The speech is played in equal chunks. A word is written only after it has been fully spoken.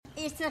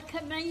He's a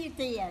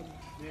comedian.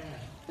 Yeah.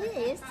 He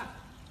is.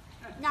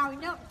 No,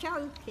 not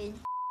joking.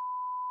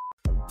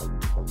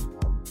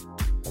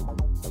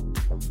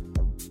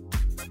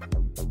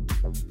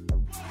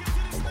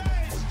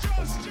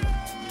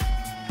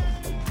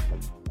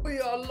 We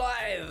are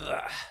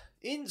live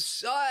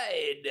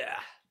inside.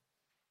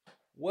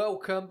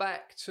 Welcome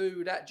back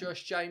to That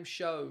Josh James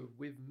Show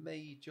with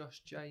me,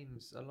 Josh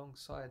James,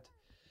 alongside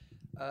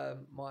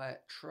my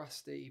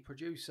trusty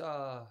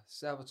producer,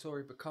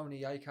 Salvatore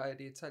Bocconi, aka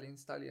the Italian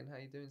Stallion. How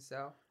you doing,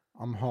 Sal?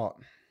 I'm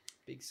hot.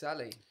 Big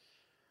Sally.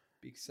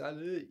 Big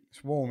Sally.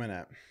 It's warm,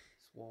 innit?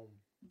 It's warm.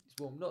 It's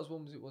warm. Not as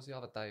warm as it was the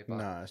other day, but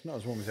No, it's not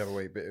as warm as the other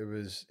week, but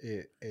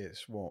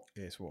it's warm.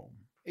 It's warm.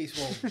 it's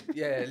warm.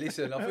 Yeah,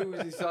 listen, I think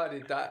we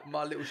decided that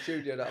my little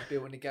studio that I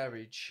built in the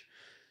garage,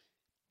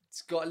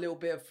 it's got a little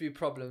bit of a few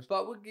problems,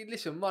 but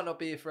listen, might not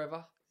be here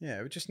forever.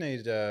 Yeah, we just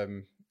need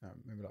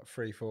maybe like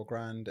 3-4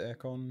 grand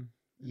aircon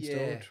installed.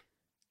 Yeah.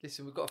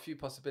 Listen, we've got a few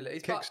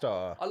possibilities.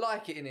 Kickstarter. I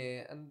like it in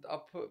here, and I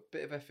put a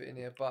bit of effort in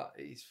here, but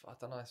it's, I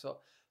don't know. So,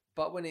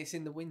 but when it's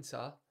in the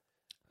winter,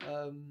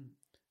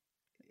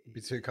 It'd be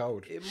too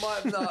cold. it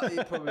might not.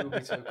 It probably will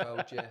be too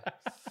cold. Yeah,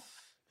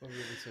 probably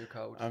will be too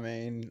cold. I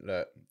mean,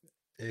 look,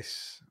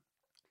 it's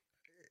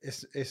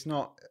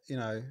not,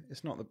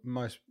 it's not the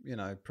most,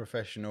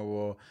 professional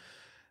or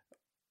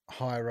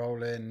high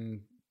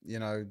rolling,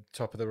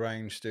 top of the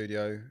range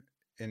studio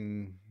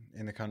in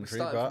the country.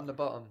 Starting But from the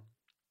bottom.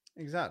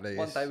 exactly.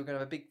 One day we're going to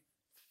have a big,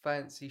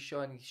 fancy,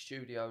 shiny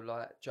studio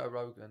like Joe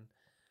Rogan.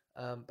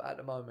 But at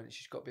the moment, it's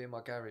just got to be in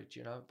my garage,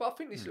 But I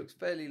think this looks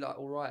fairly like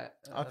all right.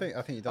 I think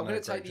you've done. I'm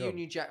going to take the job.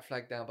 Union Jack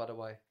flag down, by the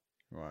way.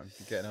 Right,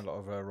 you're getting a lot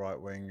of right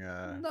wing. No,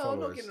 I'm followers.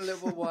 not getting a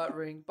little white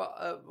ring,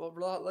 but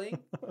lightly.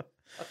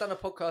 I've done a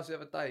podcast the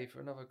other day for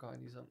another guy,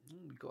 and he's like,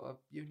 "We've got a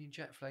Union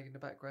Jack flag in the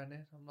background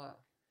there." I'm like,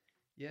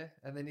 "Yeah,"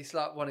 and then it's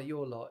like one of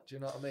your lot. Do you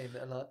know what I mean?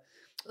 And like,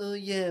 "Oh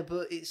yeah,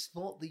 but it's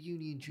what the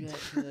Union Jack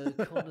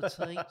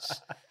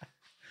connotates."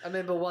 I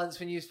remember once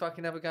when you was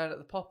fucking having a go at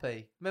the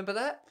poppy. Remember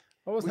that?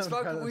 We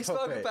spoke about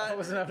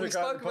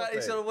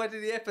this on one of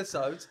the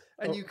episodes,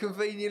 and you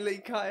conveniently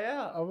cut it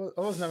out.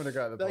 I wasn't having a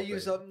go at the poppy. They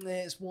use like,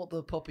 it's what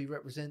the poppy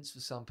represents for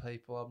some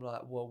people. I'm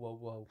like,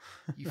 whoa.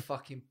 You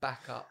fucking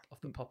back up off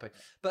the poppy.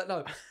 But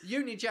no,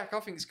 Union Jack, I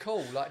think it's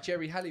cool. Like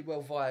Jerry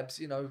Halliwell vibes,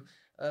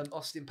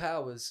 Austin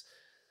Powers.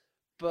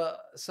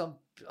 But some,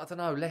 I don't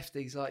know,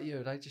 lefties like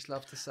you, they just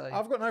love to say.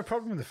 I've got no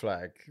problem with the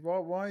flag.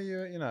 Why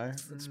you,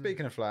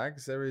 Speaking of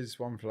flags, there is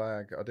one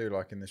flag I do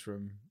like in this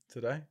room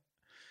today.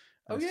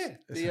 Oh yeah,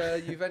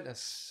 the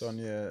Juventus.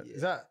 Sonia, yeah.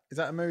 Is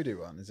that a moody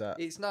one? Is that?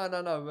 It's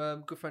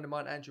no. Good friend of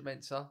mine, Andrew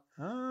Mensa.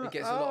 He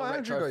gets a lot of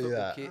Andrew retro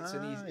football kits,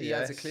 and he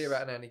has a clear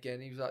out now and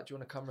again. He was like, "Do you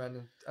want to come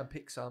around and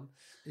pick some?"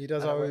 He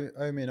does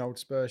owe me an old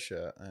Spurs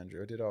shirt,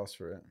 Andrew. I did ask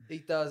for it. He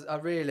does. Oh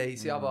really?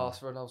 See, I've asked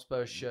for an old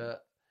Spurs shirt,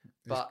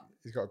 but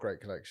he's got a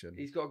great collection.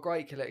 He's got a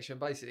great collection.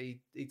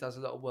 Basically, he does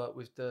a lot of work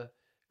with the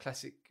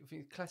classic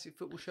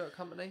football shirt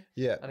company.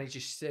 Yeah, and he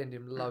just send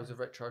him loads of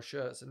retro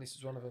shirts, and this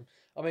is one of them.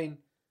 I mean.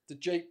 The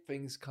Jeep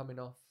thing's coming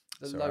off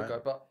the logo,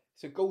 right. But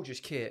it's a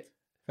gorgeous kit.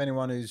 If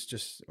anyone who's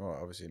just, well,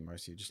 obviously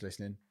most of you just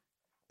listening,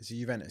 it's a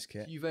Juventus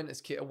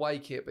kit. Away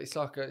kit, but it's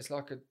like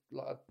a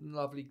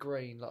lovely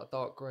green, like a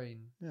dark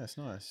green. Yeah, it's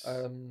nice.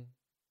 And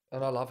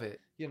I love it.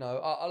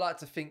 I like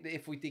to think that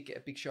if we did get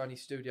a big shiny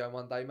studio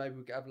one day, maybe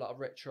we could have like a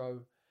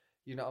retro,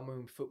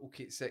 football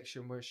kit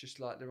section where it's just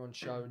like they're on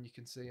show and you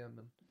can see them.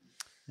 And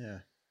yeah.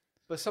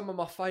 But some of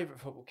my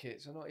favourite football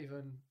kits are not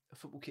even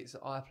football kits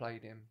that I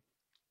played in.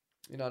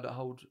 That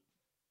hold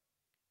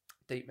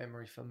deep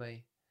memory for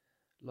me.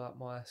 Like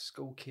my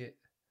school kit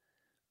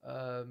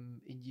in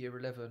year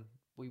 11,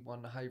 we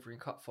won the Havering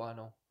Cup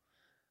final.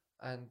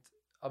 And,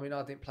 I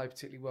didn't play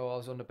particularly well. I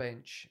was on the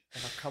bench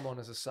and I come on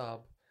as a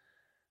sub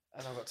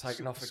and I got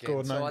taken off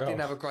again. So I didn't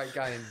have a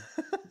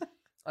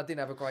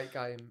great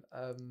game.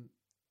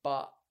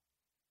 But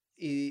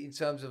in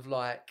terms of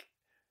like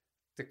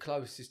the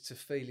closest to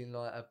feeling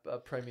like a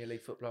Premier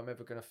League footballer I'm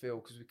ever going to feel,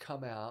 because we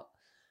come out...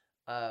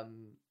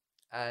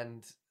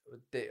 and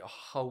the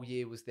whole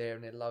year was there,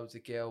 and then loads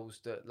of girls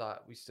that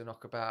like we used to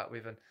knock about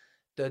with, and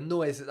the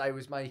noise that they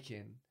was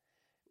making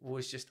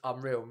was just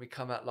unreal. And we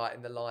come out like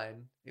in the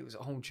line, it was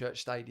at Hornchurch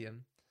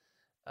Stadium,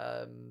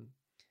 and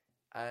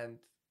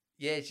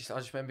yeah, I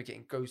just remember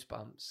getting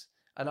goosebumps.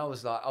 And I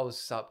was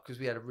sub because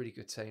we had a really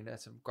good team. There had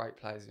some great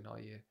players in our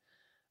year,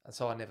 and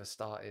so I never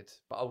started,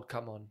 but I would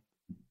come on,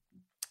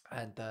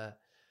 and but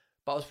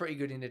I was pretty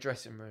good in the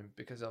dressing room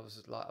because I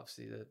was like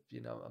obviously the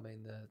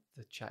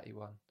chatty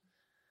one.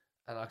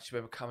 And I just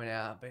remember coming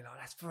out and being like,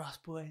 "That's for us,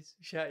 boys!"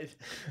 Shouted,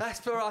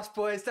 "That's for us,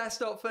 boys! That's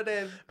not for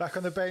them." Back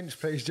on the bench,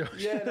 please, Josh.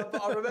 Yeah,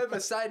 but I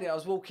remember saying it. I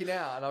was walking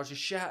out and I was just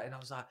shouting. I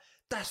was like,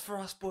 "That's for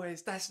us,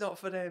 boys! That's not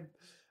for them."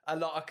 And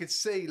like I could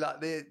see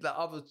like the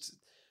others,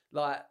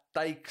 like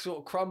they sort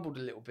of crumbled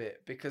a little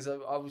bit because I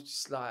was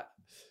just like,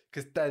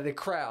 because the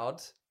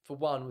crowd for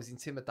one was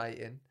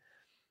intimidating,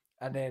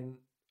 and then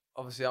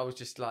obviously I was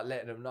just like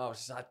letting them know. I was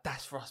just like,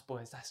 "That's for us,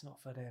 boys! That's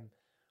not for them.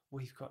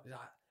 We've got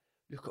like."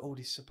 Look at all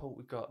this support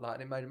we've got, like,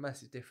 and it made a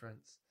massive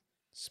difference.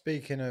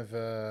 Speaking of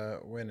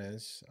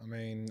winners, I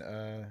mean,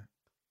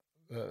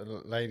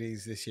 the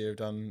ladies this year have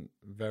done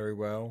very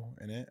well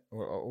in it.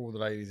 All the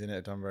ladies in it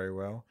have done very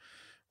well.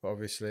 But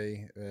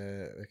obviously,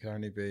 there can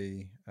only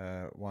be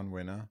one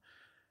winner.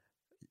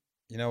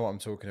 You know what I'm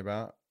talking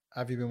about.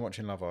 Have you been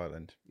watching Love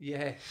Island?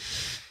 Yeah.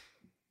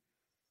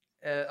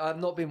 I've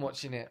not been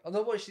watching it. I've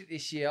not watched it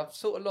this year. I've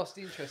sort of lost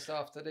interest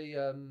after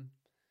the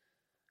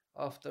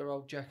after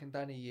old Jack and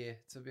Danny year,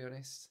 to be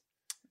honest.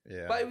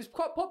 Yeah. But it was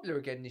quite popular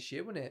again this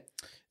year, wasn't it?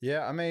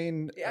 Yeah, I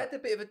mean, it had a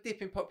bit of a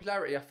dip in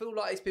popularity. I feel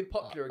like it's been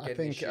popular again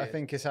this year. I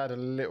think it's had a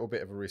little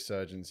bit of a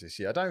resurgence this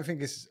year. I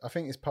think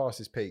it's past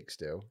its peak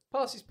still.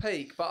 Past its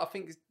peak, but I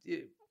think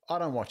I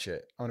don't watch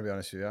it. I'm gonna be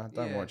honest with you. I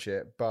don't Yeah. watch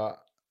it, but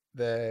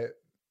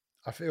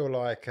I feel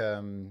like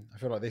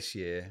this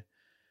year,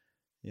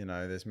 you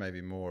know, there's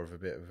maybe more of a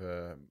bit of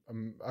a.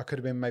 I could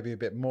have been maybe a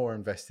bit more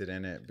invested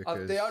in it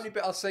because the only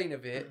bit I've seen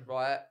of it,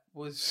 right,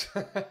 was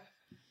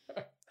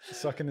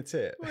sucking a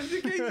tit. was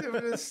the geezer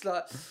was just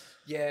like,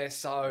 yeah,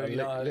 so you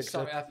know,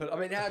 something happened. I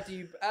mean, how do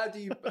you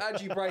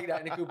break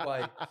that in a good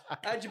way?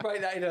 How do you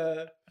break that in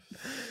a?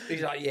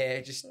 He's like,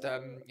 yeah, just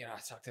you know, I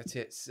sucked her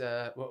tits.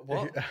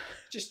 What?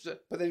 Just,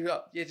 but then you're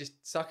like, yeah,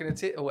 just sucking a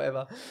tit or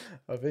whatever.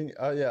 I think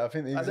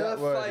the exact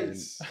word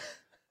is.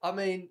 I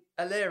mean,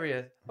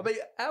 hilarious. I mean,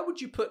 how would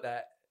you put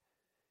that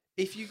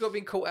if you got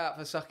been caught out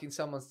for sucking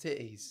someone's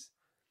titties?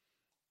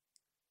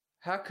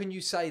 How can you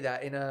say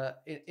that in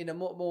a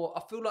more?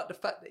 I feel like the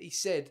fact that he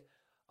said,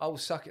 "I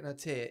was sucking her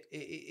tit,"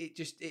 it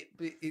just.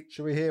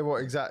 Should we hear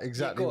what exactly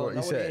what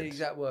he said? Hear the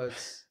exact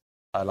words.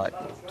 I like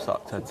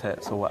sucked her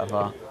tits or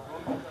whatever.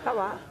 How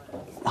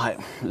what? Like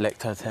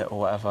licked her tit or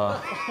whatever.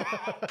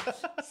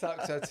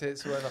 Sucked her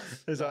tits, or whatever.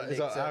 It's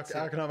like,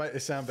 how can I make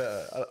this sound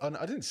better?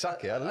 I didn't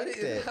suck it. I licked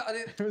it. I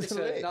didn't. It was a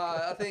lick. No,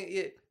 I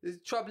think the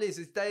trouble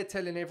is they're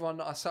telling everyone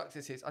that I sucked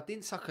her tits. I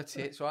didn't suck her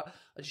tits, right?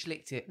 I just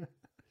licked it.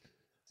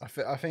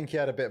 I think he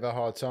had a bit of a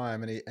hard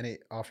time, and he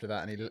after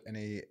that, and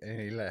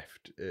he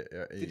left.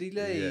 Did he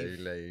leave?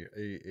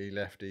 Yeah, he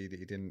left. He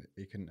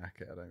couldn't hack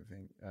it. I don't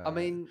think. I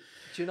mean,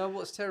 do you know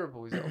what's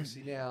terrible? Is that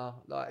obviously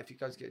now, like, if he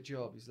goes to get a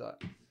job, he's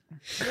like,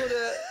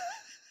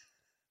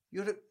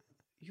 you're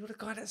the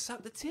guy that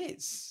sucked the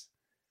tits.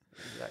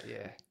 He's like,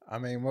 yeah. I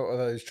mean, what are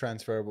those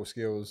transferable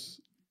skills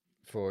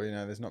for? You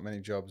know, there's not many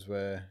jobs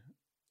where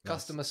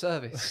Customer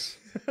service.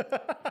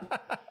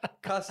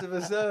 Customer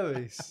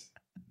service.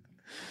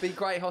 Be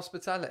great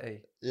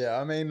hospitality. Yeah,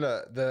 I mean,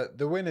 look,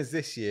 the winners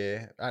this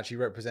year actually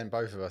represent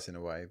both of us in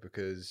a way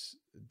because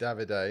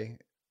Davide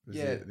was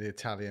the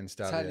Italian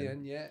stallion.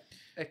 Italian, yeah.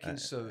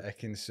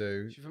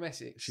 Ekin-Su. She's from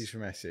Essex. She's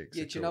from Essex.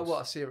 Yeah, do you know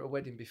what? I see her at a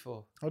wedding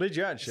before. Oh, did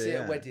you actually? I see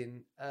her at a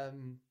wedding.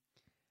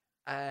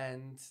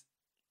 And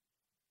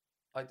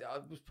I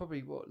was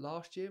probably,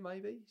 last year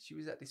maybe? She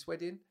was at this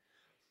wedding.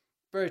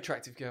 Very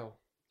attractive girl.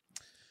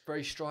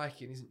 Very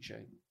striking, isn't she?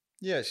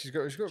 Yeah, she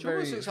almost looks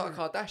like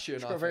a Kardashian.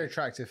 She's got a very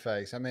attractive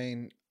face. I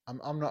mean,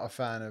 I'm not a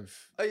fan of.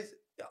 I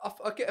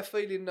get a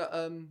feeling that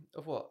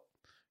of what?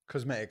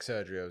 Cosmetic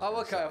surgery.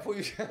 Oh, okay. I thought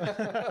you.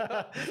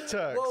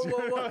 Turks.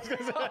 Whoa.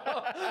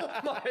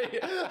 Mate,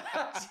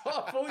 that's what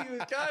I thought you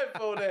was going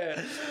for there.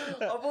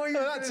 I thought you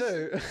that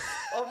too.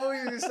 I thought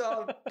you was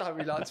don't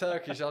be like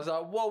Turkish. I was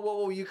like,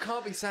 whoa, you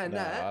can't be saying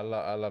that. I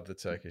love the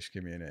Turkish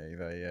community.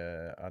 They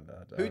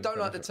who don't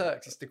like the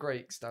Turks? It's the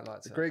Greeks don't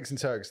like the Greeks and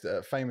Turks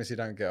famously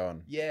don't get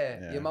on.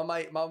 Yeah. My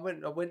mate, I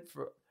went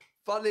for.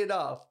 Funnily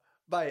enough.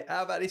 Mate,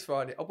 how about this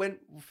Friday? I went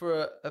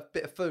for a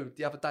bit of food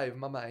the other day with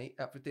my mate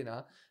out for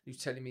dinner. He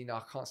was telling me, no,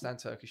 I can't stand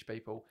Turkish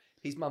people.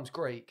 His mum's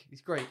Greek.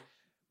 He's Greek.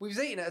 We was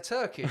eating at a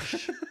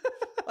Turkish.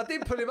 I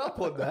didn't put him up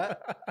on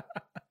that.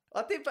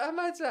 I did, but how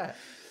mad's that?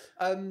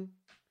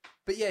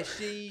 But yeah,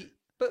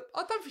 but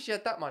I don't think she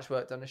had that much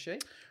work done, has she?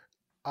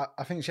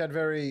 I think she had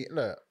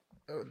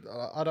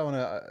I don't want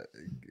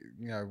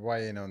to,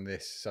 weigh in on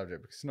this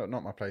subject because it's not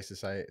my place to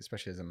say it,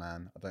 especially as a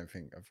man. I don't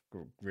think I've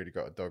really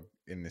got a dog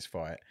in this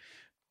fight.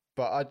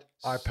 But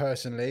I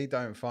personally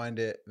don't find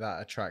it that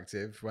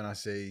attractive when I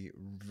see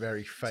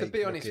very fake. To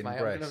be honest, mate,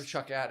 breasts. I'm going to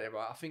chuck it out there,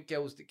 right? I think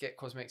girls that get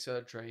cosmetic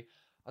surgery,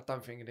 I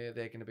don't think they're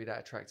going to be that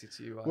attracted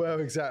to you. Either.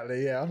 Well,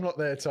 exactly. Yeah, I'm not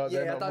their type.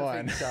 Yeah, they're not mine. I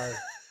don't think so.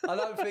 I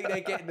don't think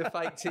they're getting the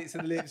fake tits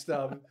and lips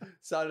done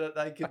so that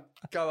they can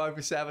go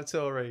over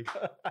Salvatore.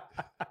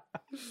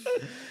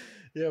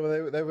 Yeah,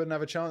 well, they wouldn't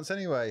have a chance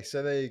anyway.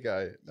 So there you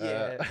go.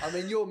 Yeah, I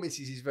mean, your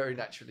missus is very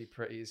naturally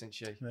pretty, isn't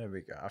she? There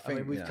we go. I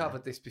mean, we've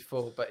covered this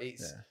before, but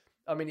it's. Yeah.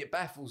 I mean, it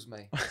baffles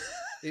me.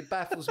 It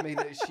baffles me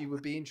that she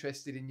would be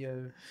interested in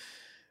you.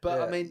 But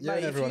I mean,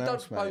 mate, if you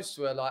don't propose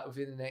to her like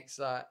within the next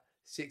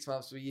 6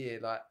 months to a year,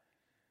 like,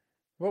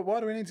 well, why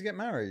do we need to get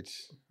married?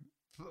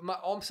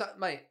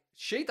 Mate,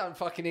 she don't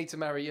fucking need to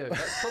marry you.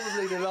 That's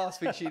probably the last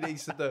thing she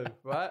needs to do,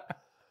 right?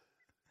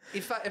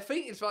 In fact, I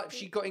think it's like if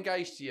she got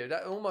engaged to you,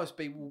 that almost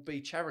will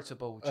be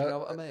charitable. Do you know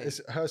what I mean?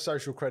 Her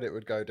social credit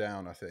would go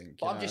down, I think.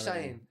 But I'm just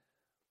saying,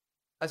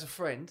 as a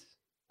friend,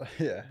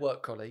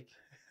 work colleague.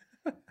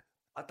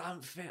 I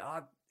don't think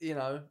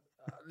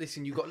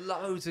listen, you've got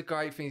loads of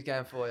great things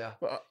going for you.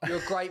 You're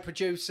a great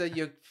producer.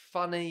 You're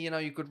funny. You're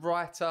a good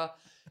writer.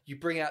 You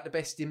bring out the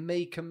best in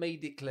me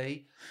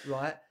comedically,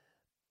 right?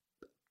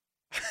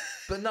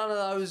 But none of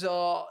those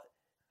are.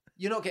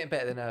 You're not getting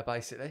better than her,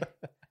 basically.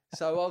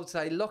 So I would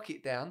say lock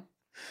it down,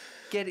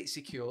 get it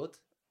secured.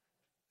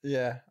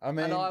 Yeah, I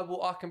mean, and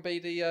I can be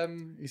the.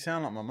 You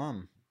sound like my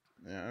mum.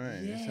 You know what I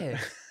mean? Yeah.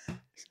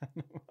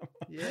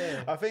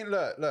 Yeah. I think.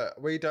 Look.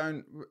 We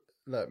don't.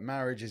 Look,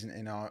 marriage isn't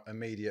in our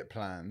immediate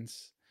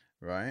plans,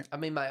 right? I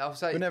mean, mate, I'll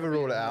say We never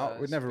rule it out.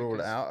 worse We'd never rule it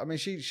because- out. I mean,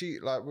 she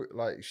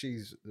like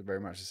she's very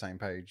much the same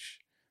page,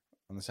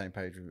 on the same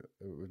page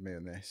with me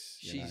on this.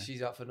 You know?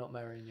 She's up for not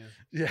marrying you.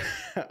 Yeah,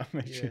 I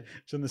mean, Yeah.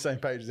 she's on the same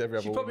page as every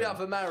other She's probably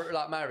woman. up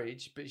for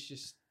marriage, but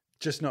it's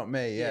just not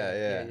me.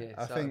 Yeah.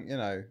 I so- think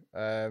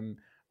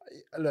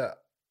look,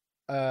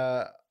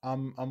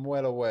 I'm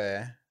well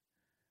aware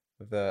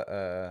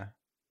that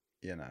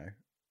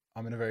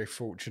I'm in a very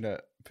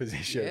fortunate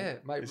position. yeah,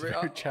 mate. It's a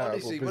very charitable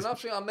Honestly, when I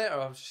position. think I met her,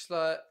 I was just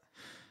like,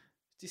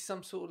 is this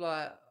some sort of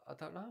like I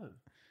don't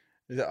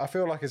know. I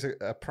feel like it's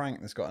a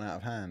prank that's gotten out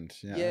of hand.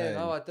 You know what I Yeah, mean?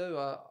 no, I do.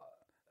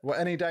 Well,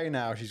 any day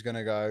now she's going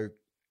to go,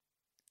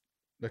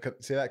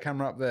 see that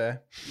camera up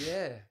there?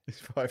 Yeah.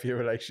 It's a 5-year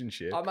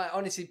relationship. Mate,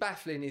 honestly,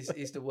 baffling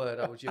is the word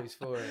I would use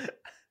for it.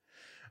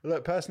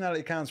 Look,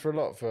 personality counts for a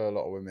lot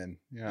of women.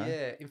 You know?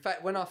 Yeah. In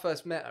fact, when I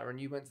first met her and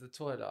you went to the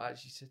toilet, I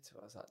actually said to her,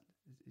 I was like,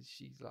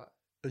 she's like,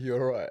 Are you all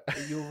right?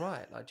 are you all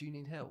right? Like, do you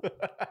need help? Do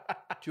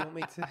you want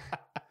me to?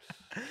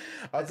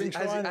 I've been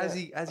trying Has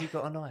he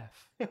got a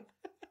knife?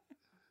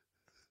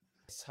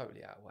 It's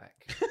totally out of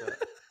whack.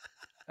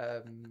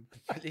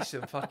 But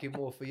listen, fucking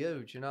more for you.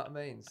 Do you know what I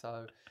mean?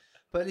 So,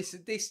 but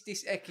listen, this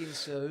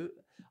Ekin-Su,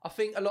 I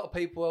think a lot of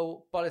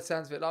people, by the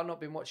sounds of it, I've not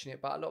been watching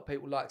it, but a lot of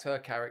people liked her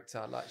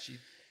character. Like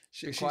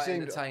she quite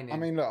entertaining. I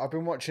mean, look, I've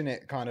been watching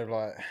it kind of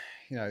like,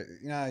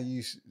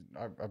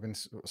 I've been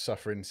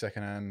suffering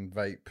secondhand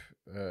vape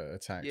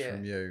attacks Yeah.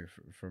 from you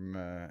from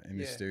in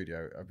the Yeah.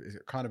 studio. I've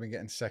kind of been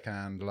getting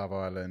secondhand Love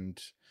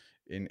Island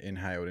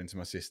inhaled into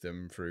my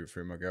system through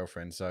my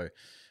girlfriend. So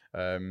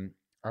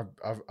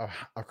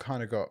I've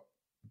kind of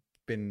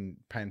been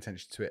paying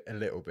attention to it a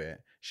little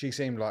bit. She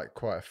seemed like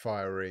quite a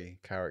fiery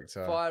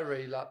character.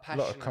 Fiery, like A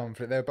passionate. lot of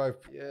conflict. They're both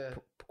Yeah.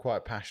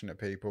 quite passionate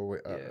people.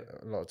 Yeah.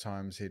 A lot of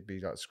times he'd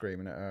be like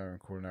screaming at her and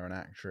calling her an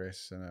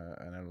actress and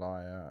a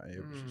liar.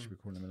 She'd be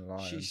calling him a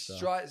liar. She and stuff.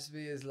 strikes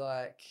me as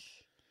like,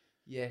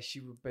 yeah, she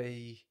would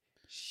be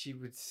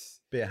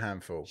a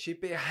handful.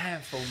 she'd be a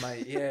handful,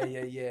 mate.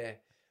 Yeah.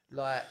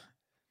 Like,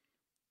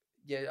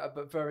 yeah,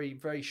 but very,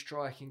 very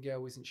striking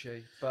girl, isn't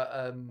she? But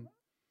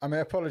I mean,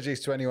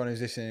 apologies to anyone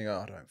who's listening.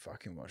 I don't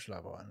fucking watch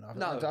Love Island.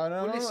 No,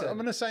 well, listen.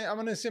 I'm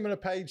on a similar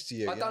page to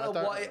you. I don't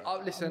know why.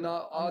 I'm-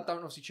 I don't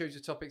obviously choose the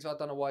topics. I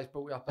don't know why he's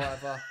brought it up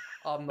either.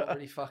 I'm not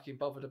really fucking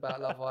bothered about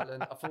Love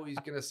Island. I thought he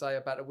was going to say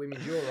about the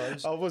women's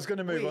Euros. I was going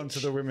to move on to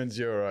the women's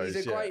Euros.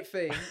 It's a great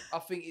thing. I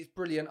think it's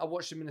brilliant. I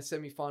watched them in the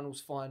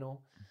semi-finals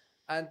final,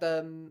 and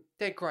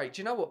they're great.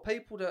 Do you know what?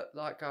 People that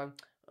like go,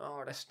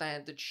 oh, the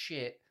standard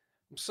shit.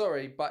 I'm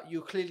sorry, but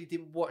you clearly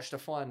didn't watch the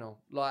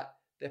final. Like,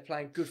 they're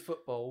playing good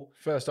football.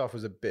 First half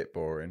was a bit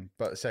boring,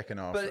 but the second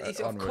half, But it's,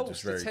 of onwards course,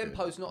 was the very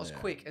tempo's good. not as Yeah,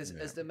 quick as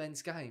yeah. the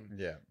men's game.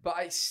 Yeah. But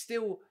it's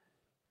still,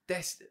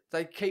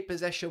 they keep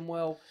possession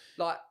well.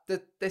 Like,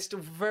 they're still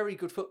very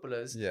good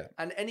footballers. Yeah.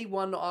 And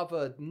anyone that I've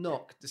heard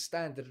knock the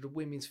standard of the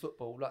women's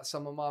football, like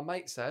some of my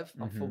mates have,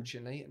 Mm-hmm.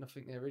 unfortunately, and I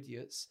think they're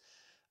idiots.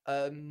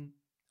 I'm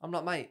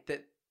like, mate,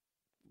 that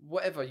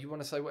whatever you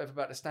want to say, whatever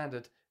about the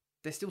standard,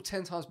 they're still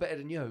 10 times better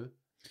than you.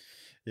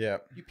 Yeah.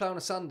 You play on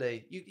a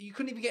Sunday. You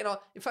couldn't even get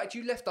in fact,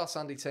 you left our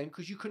Sunday team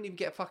because you couldn't even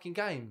get a fucking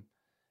game.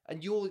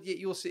 And you're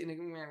sitting there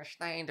going, the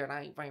standard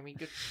ain't very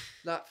good.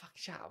 Like, fuck,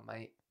 shut up,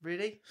 mate.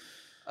 Really?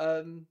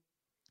 Do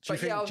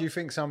you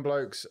think some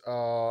blokes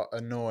are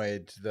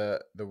annoyed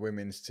that the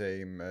women's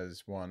team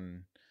has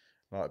won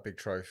like a big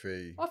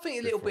trophy? I think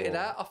a little bit of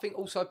before? that. I think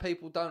also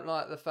people don't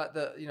like the fact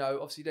that,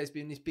 obviously there's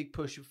been this big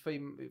push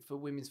for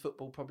women's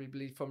football,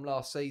 probably from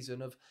last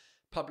season, of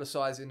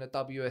publicising the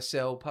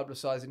WSL,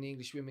 publicising the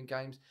English women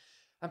games.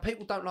 And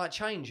people don't like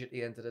change at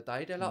the end of the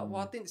day. They're like,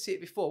 well, I didn't see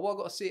it before. Well, I've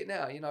got to see it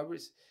now.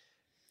 It's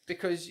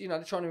because,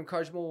 they're trying to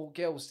encourage more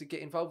girls to get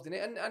involved in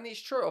it. And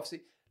it's true,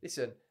 obviously.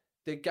 Listen,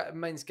 the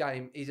men's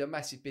game is a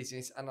massive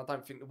business, and I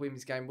don't think the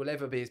women's game will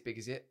ever be as big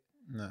as it.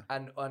 No.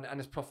 And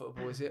as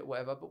profitable as it,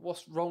 whatever. But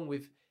what's wrong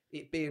with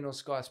it being on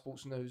Sky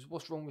Sports News?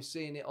 What's wrong with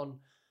seeing it on,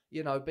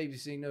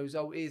 BBC News?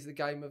 Oh, here's the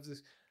game of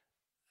this.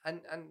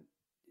 And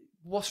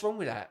what's wrong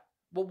with that?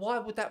 Well, why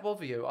would that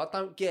bother you? I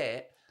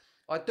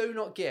do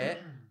not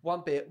get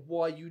one bit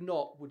why you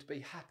not would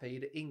be happy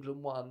that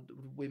England won the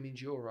women's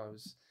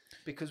Euros.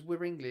 Because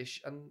we're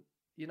English and,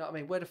 you know what I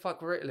mean? Where the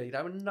fuck were Italy?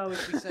 They were nowhere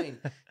to be seen.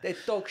 They're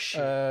dog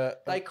shit.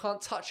 They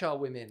can't touch our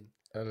women.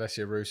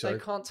 Alessia Russo. They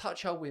can't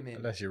touch our women.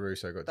 Alessia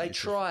Russo got. They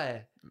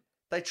try.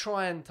 They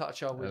try and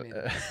touch our women.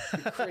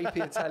 The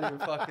creepy Italian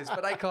fuckers,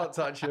 but they can't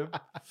touch them.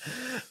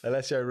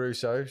 Alessia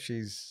Russo.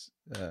 She's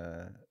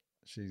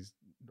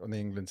on the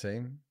England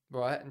team.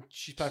 Right, and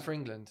she's playing for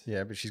England.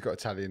 Yeah, but she's got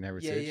Italian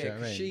heritage. Yeah, You know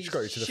what I mean? She's got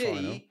you to the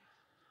final.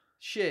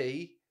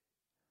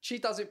 She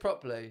does it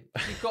properly.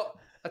 She's got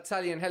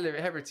Italian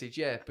heritage,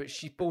 yeah, but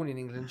she's born in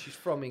England. She's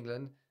from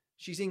England.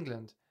 She's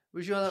England.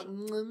 Whereas you're like,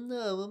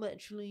 no, I'm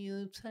actually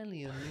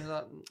Italian. You're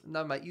like,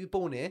 no, mate, you were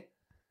born here.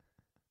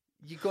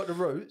 You got the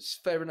roots,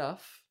 fair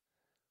enough,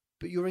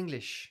 but you're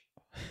English.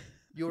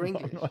 You're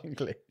English. I'm not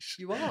English.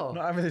 You are. I'm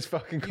not having this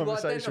fucking You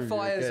conversation with you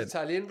identify as again.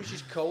 Italian, which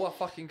is cool. I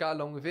fucking go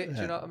along with it.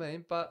 Do you know what I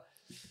mean? But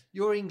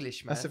you're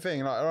English, man. That's the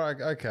thing. Like, all right,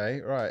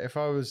 okay, right. If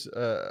I was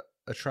a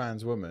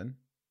trans woman,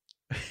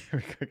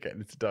 we could get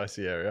into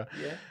dicey area.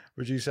 Yeah.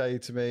 Would you say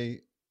to me,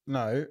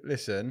 no,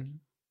 listen,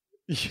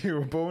 you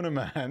were born a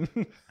man,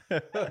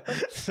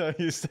 so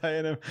you're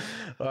staying.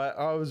 Like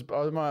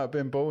I might have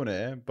been born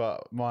here,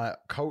 but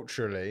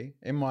culturally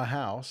in my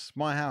house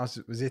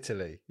was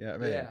Italy. You know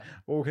what I mean? Yeah.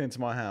 Walking into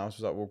my house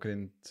was like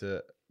walking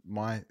into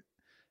my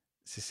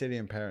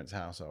Sicilian parents'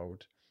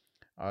 household.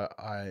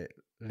 I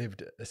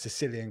lived a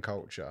Sicilian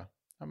culture.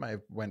 I may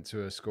have went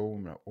to a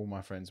school. All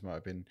my friends might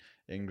have been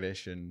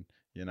English, and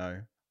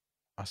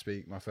I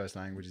speak my first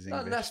language is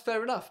English. No, that's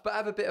fair enough, but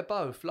have a bit of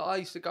both. Like I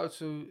used to go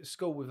to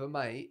school with a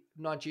mate,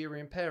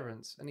 Nigerian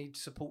parents, and he'd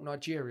support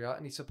Nigeria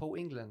and he'd support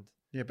England.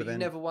 Yeah, but you then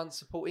never once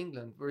support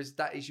England, whereas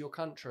that is your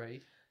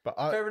country. But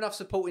fair enough,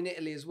 supporting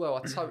Italy as well.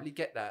 I totally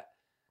get that.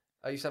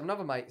 I used to have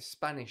another mate,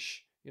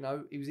 Spanish. He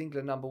was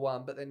England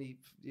 #1, but then he,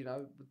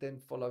 would then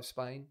follow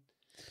Spain.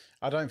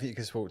 I don't think you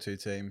can support two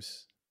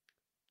teams.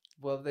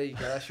 Well, there you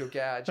go. That's your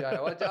get out of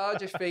jail. I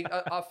just think,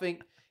 I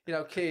think,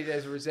 clearly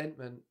there's a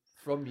resentment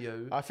from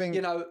you. I think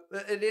at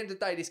the end of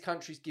the day, this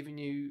country's giving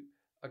you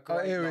a great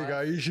life. Here we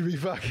go. You should be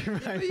fucking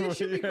thankful. You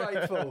should be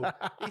grateful.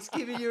 It's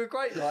giving you a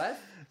great life.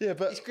 Yeah,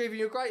 but it's giving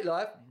you a great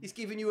life. It's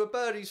giving you a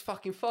bird who's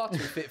fucking far too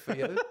fit for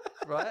you,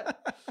 right?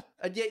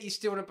 And yet you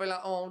still want to be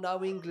like, oh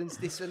no, England's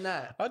this and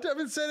that. I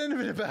haven't said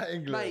anything about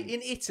England, mate.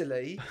 In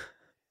Italy,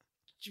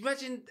 do you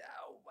imagine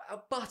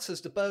how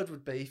butters the bird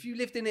would be if you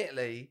lived in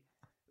Italy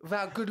with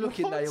how good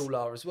looking they all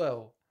are as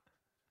well?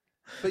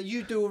 But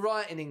you do all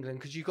right in England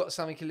because you've got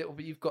something a little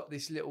bit. You've got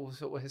this little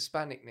sort of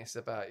Hispanicness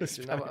about you.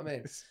 Do you know what I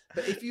mean?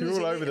 But if you You're was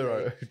all in over Italy, the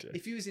road.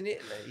 if you was in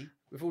Italy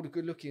with all the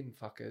good-looking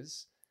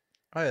fuckers,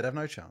 I'd have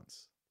no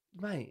chance,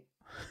 mate.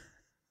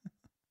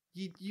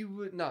 You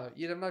would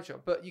you'd have no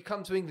chance. But you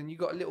come to England, you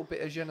got a little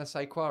bit of je ne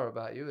sais quoi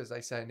about you, as they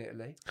say in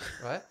Italy,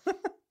 right?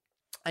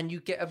 And you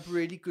get a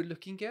really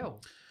good-looking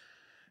girl.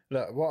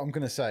 Look, what I'm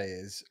going to say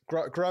is,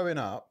 growing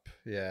up,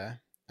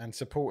 and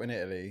supporting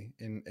Italy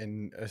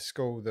in a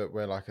school that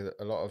where like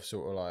a lot of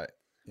sort of like,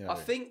 I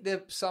think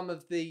some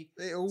of the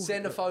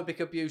xenophobic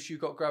abuse you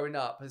got growing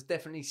up has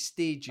definitely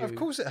steered you. Of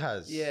course it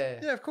has.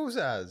 Yeah. Yeah, of course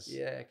it has.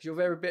 Yeah, because you're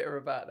very bitter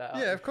about that.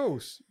 Yeah, of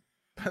course.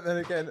 But then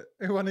again,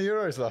 who won the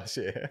Euros last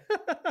year?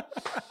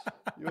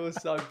 You're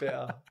so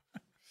bitter.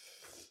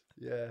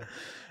 Yeah.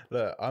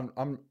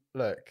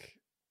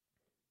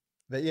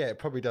 It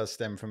probably does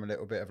stem from a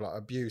little bit of like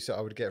abuse that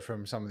I would get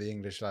from some of the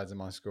English lads in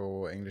my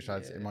school or English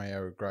lads in my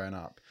area growing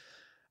up.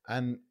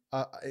 And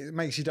it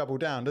makes you double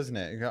down, doesn't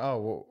it? You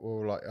go,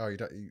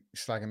 you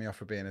slagging me off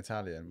for being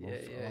Italian. Well,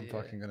 I'm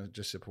fucking going to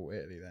just support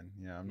Italy then.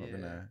 I'm not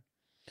going to.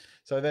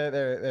 So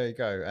there you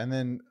go. And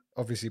then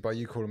obviously by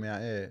you calling me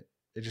out here,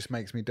 it just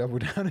makes me double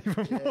down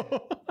even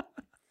more.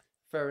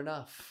 Fair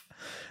enough.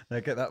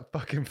 Now get that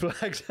fucking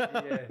flag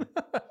down. Yeah.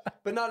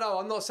 But no,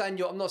 I'm not saying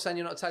you're not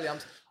Italian.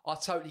 I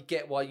totally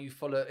get why you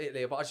follow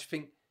Italy, but I just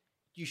think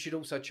you should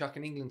also chuck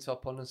an England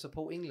top on and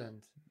support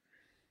England.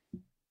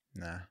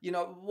 Nah.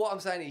 What I'm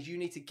saying is you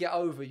need to get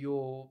over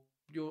your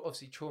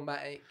obviously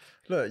traumatic.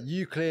 Look,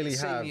 you clearly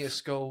have senior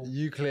school.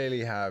 You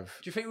clearly have.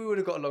 Do you think we would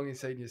have got along in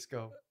senior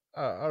school?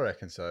 I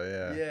reckon so.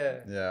 Yeah. Yeah.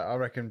 Yeah, I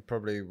reckon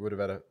probably would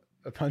have had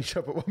a punch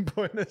up at one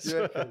point as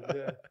well.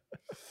 Yeah.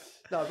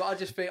 No, but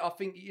I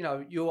think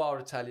you are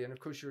Italian. Of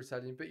course, you're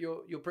Italian, but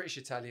you're British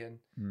Italian.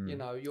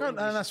 You're and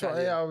that's what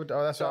I would.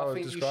 That's so how I would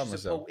think describe you should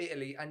myself. support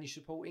Italy and you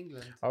support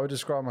England. I would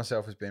describe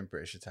myself as being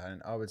British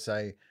Italian. I would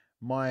say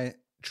my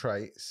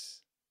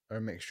traits are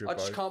a mixture of I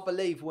just both. can't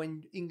believe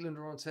when England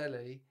are on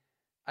telly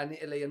and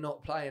Italy are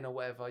not playing or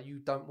whatever, you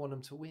don't want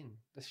them to win.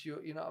 That's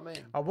you know what I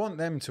mean? I want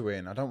them to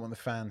win. I don't want the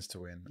fans to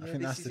win. I Yeah,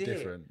 think this that's the is it.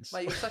 difference.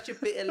 Mate, you're such a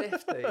bitter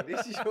lefty.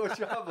 This is your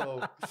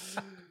trouble.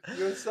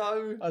 You're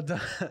so.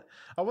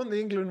 I want the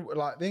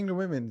England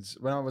women's.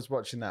 When I was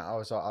watching that, I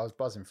was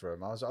buzzing for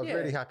them. I was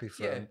really happy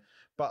for them.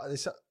 But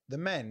the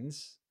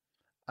men's.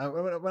 And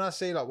when I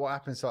see like what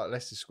happens to like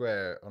Leicester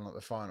Square on like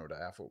the final day,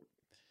 I thought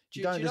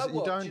you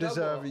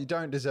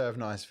don't deserve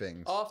nice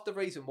things. Half the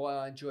reason why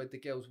I enjoyed the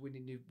girls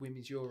winning the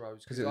women's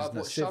Euros because I've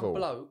watched some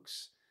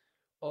blokes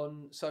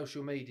on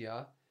social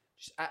media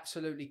just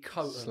absolutely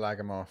coat them, slag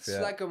them off,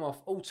 slag them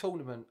off all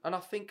tournament, and I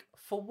think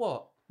for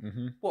what?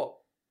 Mm-hmm. What?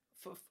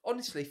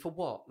 Honestly, for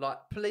what? Like,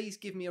 please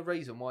give me a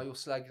reason why you're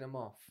slagging them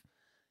off.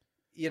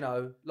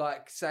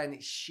 Like saying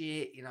it's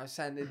shit.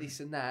 Saying they're this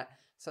and that.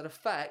 So the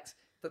fact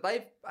that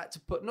they've had to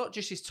put, not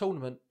just this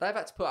tournament, they've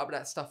had to put up with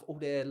that stuff all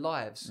their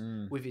lives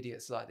with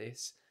idiots like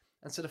this.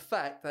 And so the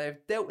fact they've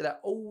dealt with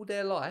that all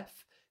their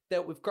life,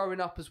 dealt with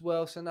growing up as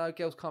well, so no,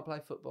 girls can't play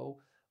football,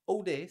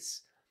 all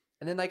this,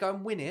 and then they go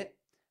and win it,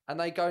 and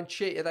they go and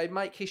cheat, they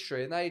make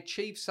history, and they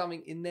achieve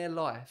something in their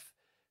life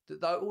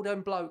that all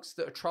them blokes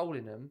that are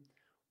trolling them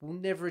will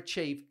never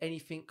achieve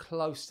anything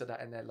close to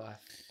that in their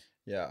life.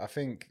 Yeah, I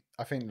think.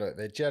 Look,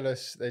 they're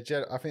jealous. I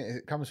think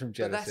it comes from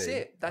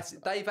jealousy. But that's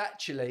it. They've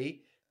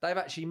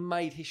actually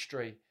made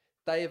history.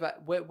 They have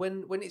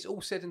when it's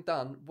all said and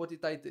done. What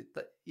did they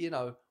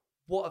do?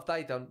 What have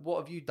they done? What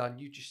have you done?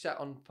 You just sat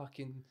on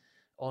fucking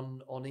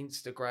on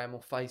Instagram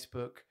or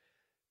Facebook,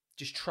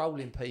 just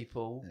trolling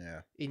people.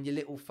 Yeah. In your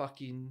little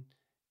fucking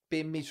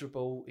being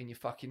miserable in your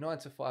fucking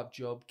 9-to-5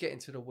 job, getting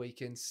to the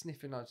weekend,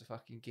 sniffing loads of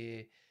fucking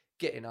gear,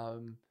 getting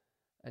home,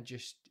 and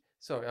just.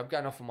 Sorry, I'm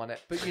going off on my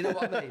neck, but you know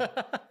what I mean.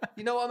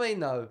 You know what I mean,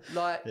 though.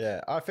 Like,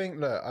 yeah, I think.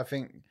 Look, I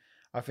think.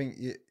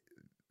 You,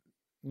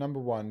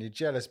 number one, you're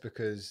jealous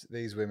because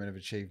these women have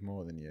achieved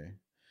more than you,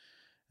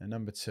 and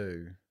number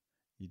two,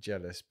 you're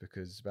jealous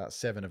because about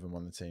 7 of them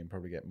on the team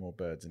probably get more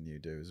birds than you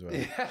do as well.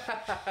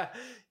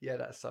 yeah,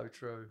 that's so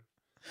true.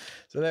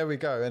 So there we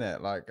go, innit?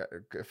 Like,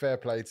 fair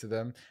play to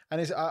them, and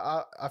it's.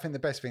 I think the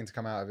best thing to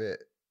come out of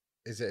it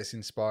is that it's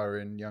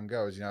inspiring young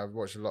girls. You know, I've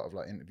watched a lot of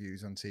like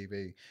interviews on TV.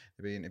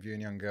 They'll be interviewing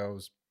young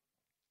girls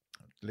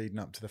leading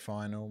up to the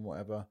final,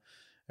 whatever,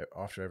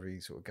 after every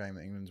sort of game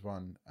that England's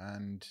won,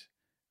 and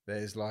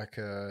there's like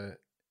an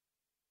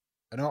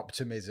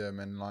optimism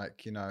and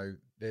like, you know,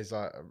 there's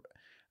like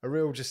a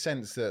real just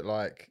sense that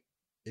like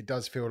it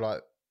does feel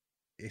like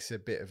it's a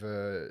bit of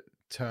a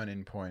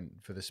turning point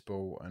for the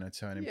sport and a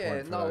turning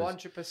point for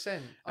 100%.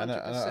 And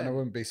I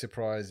wouldn't be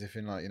surprised if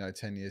in like, you know,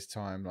 10 years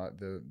time, like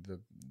the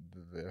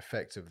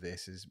effect of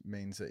this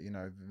means that, you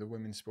know, the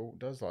women's sport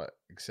does like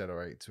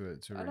accelerate to really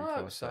I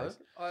hope fast so. pace.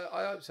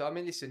 I hope so. I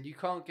mean, listen, you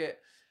can't get.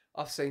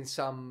 I've seen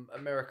some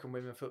American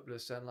women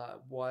footballers saying like,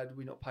 "Why do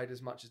we not paid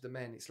as much as the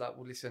men?" It's like,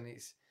 well, listen,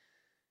 it's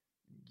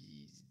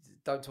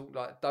don't talk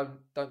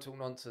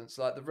nonsense.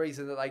 Like the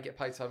reason that they get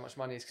paid so much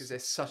money is because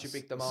there's such a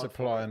big demand.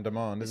 Supply and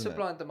demand, isn't it?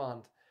 Supply and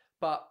demand.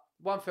 But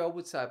one thing I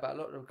would say about a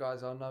lot of the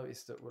guys I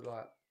noticed that were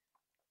like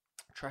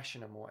trashing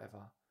them or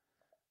whatever,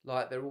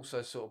 like they're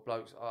also sort of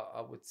blokes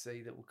I would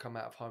see that will come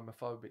out of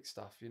homophobic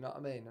stuff. You know what I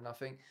mean? And I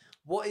think,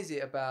 what is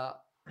it about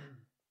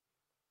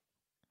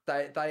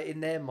they in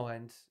their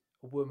mind,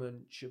 a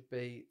woman should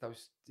be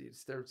those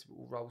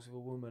stereotypical roles of a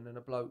woman, and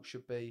a bloke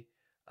should be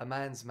a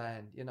man's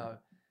man. You know,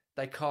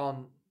 they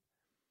can't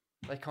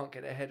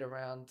get their head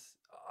around.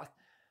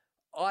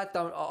 I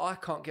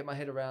can't get my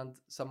head around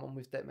someone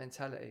with that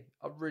mentality.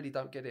 I really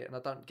don't get it, and I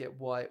don't get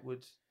why it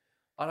would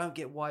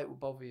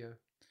bother you.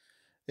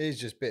 It is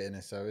just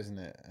bitterness, though, isn't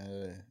it?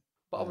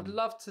 But I would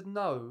love to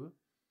know.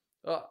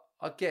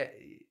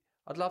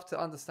 I'd love to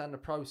understand the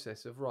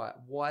process of, right,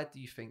 why do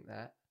you think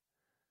that?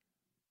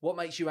 What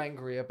makes you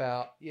angry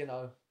about, you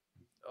know,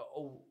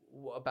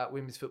 about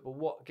women's football?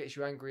 What gets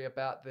you angry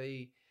about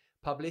the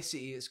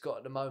publicity it's got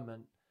at the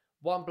moment?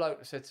 One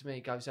bloke said to me,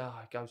 he goes,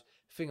 I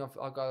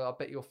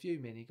bet you're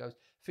fuming. He goes,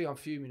 the thing I'm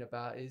fuming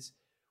about is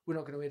we're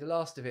not going to hear the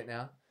last of it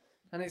now.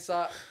 And it's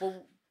like,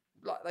 well,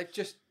 like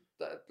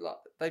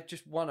they've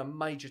just won a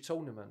major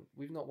tournament.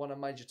 We've not won a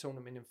major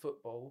tournament in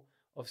football,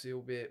 obviously,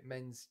 albeit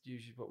men's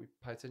usually what we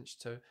pay attention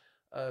to,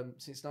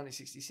 since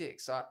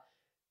 1966. Like,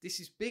 this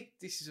is big.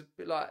 This is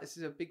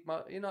a big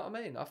you know what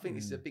I mean? I think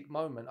this is a big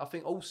moment. I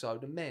think also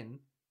the men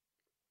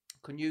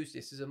can use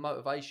this as a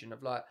motivation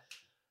of like,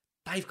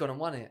 they've gone and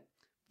won it.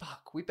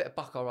 Fuck, we better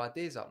buck our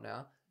ideas up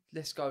now.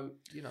 Let's go,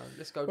 you know,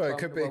 let's go. Well, it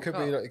could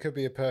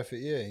be a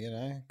perfect year, you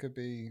know. It could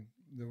be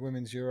the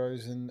Women's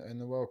Euros and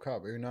the World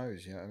Cup. Who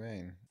knows? You know what I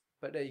mean?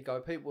 But there you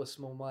go. People are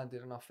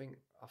small-minded, and I think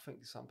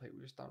some people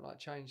just don't like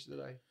change, do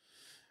they?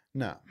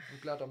 No. I'm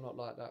glad I'm not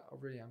like that. I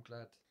really am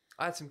glad.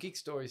 I had some gig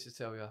stories to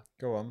tell you.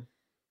 Go on.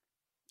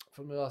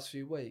 From the last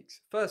few weeks.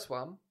 First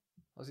one,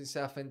 I was in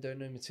Southend doing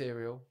new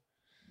material.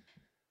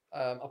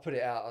 I put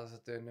it out as I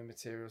was doing new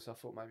material, so I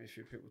thought maybe a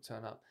few people would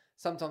turn up.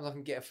 Sometimes I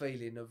can get a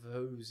feeling of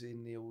who's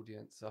in the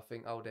audience. I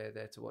think, oh, they're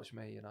there to watch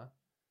me, you know.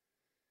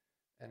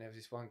 And there was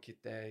this one kid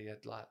there. He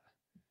had like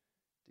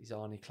these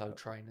Arnie Clo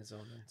trainers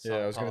on. And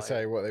I was going to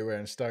say what they wear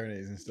in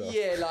Stonies and stuff.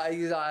 Yeah, like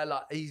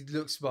he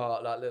looked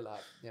smart, looked like,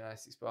 you know,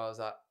 6 bar. I was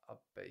like, I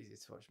bet he's here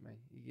to watch me.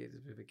 He is a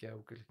bit of a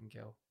girl, good looking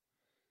girl.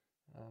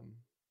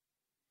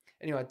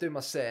 Anyway, I do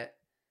my set.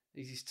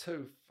 These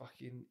 2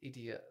 fucking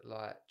idiot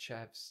like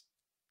chavs.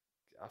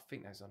 I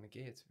think they was on the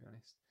gear, to be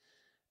honest.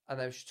 And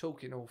they was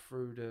talking all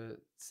through the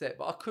set,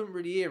 but I couldn't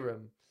really hear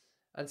them.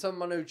 And some of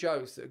my new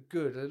jokes that are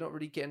good, they're not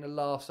really getting the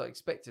laughs I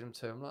expected them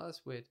to. I'm like,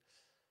 that's weird.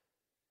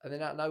 And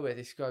then out of nowhere,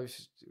 this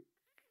goes,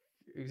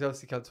 who's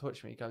obviously come to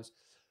watch me, he goes,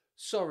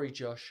 sorry,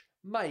 Josh,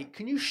 mate,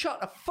 can you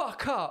shut the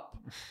fuck up?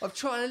 I'm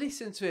trying to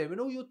listen to him,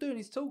 and all you're doing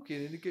is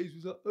talking. And the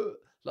geezer was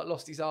like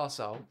lost his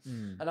arsehole.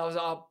 And I was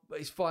like, oh,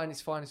 it's fine,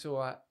 it's all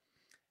right.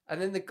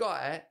 And then the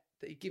guy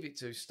that he give it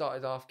to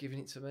started half giving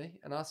it to me,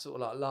 and I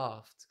sort of like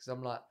laughed, because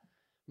I'm like,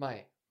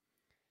 mate,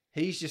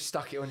 he's just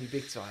stuck it on you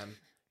big time.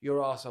 Your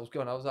arsehole's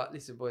gone. I was like,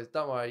 listen, boys,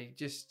 don't worry.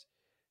 Just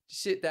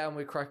sit down,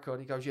 we'll crack on.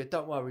 He goes, yeah,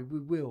 don't worry, we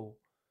will.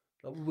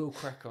 Like, we will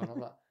crack on.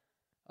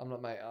 I'm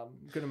like, mate,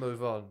 I'm going to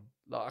move on.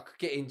 Like, I could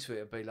get into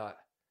it and be like,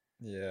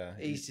 yeah,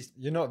 he's just...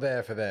 You're not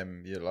there for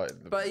them. You're like...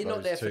 But you're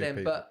not there for them,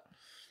 people.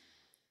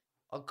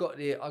 but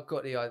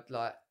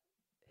like,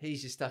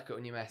 he's just stuck it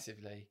on you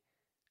massively,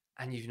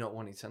 and you've not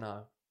wanted to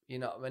know. You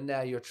know, and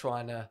now you're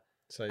trying to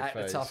act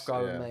a tough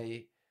guy with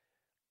me,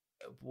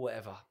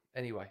 whatever.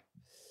 Anyway,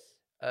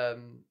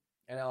 and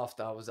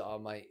after I was like, oh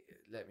mate,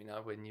 let me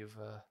know when you've.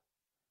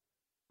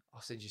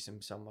 I'll send you some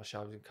of my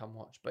shows and come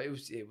watch. But it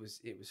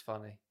was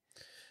funny,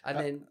 and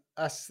then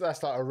that's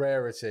like a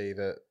rarity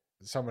that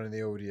someone in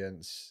the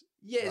audience.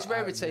 Yeah, it's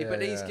rarity, but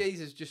these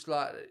geezers just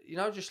like,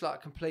 just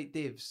like complete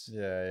divs.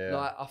 Yeah, yeah.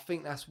 Like, I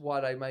think that's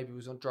why they maybe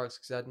was on drugs,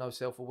 because they had no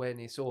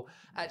self-awareness. Or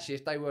actually,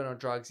 if they weren't on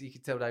drugs, you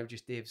could tell they were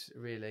just divs,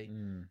 really.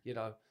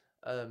 But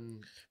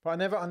I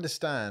never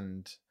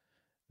understand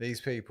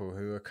these people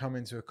who are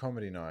coming to a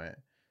comedy night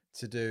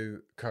to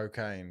do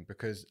cocaine,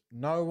 because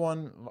no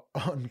one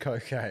on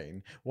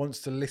cocaine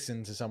wants to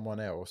listen to someone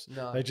else.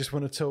 No. They just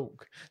want to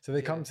talk. So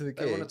they come to the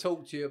gig. They want to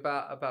talk to you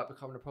about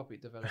becoming a property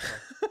developer.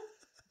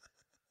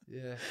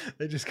 Yeah,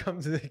 they just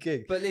come to the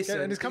gig. But listen,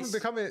 and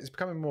it's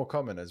becoming more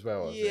common as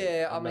well.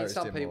 I mean,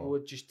 some people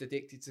are just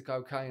addicted to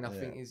cocaine. I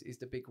think is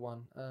the big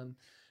one. And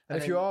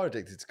if you are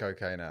addicted to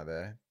cocaine out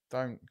there,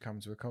 don't come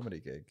to a comedy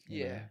gig.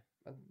 Yeah.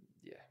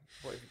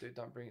 Whatever you do,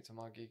 don't bring it to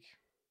my gig.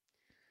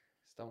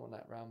 Just don't want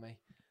that around me.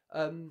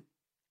 And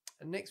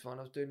next one,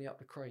 I was doing the Up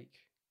the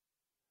Creek,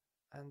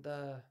 and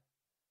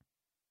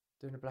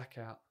doing a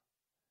blackout.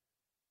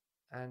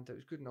 And it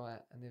was a good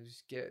night, and there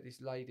was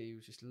this lady who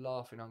was just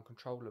laughing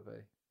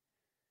uncontrollably.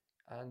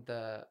 And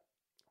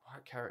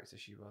what character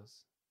she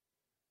was.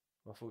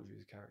 Well, I thought she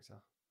was a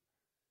character.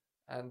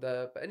 And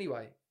but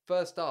anyway,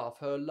 first half,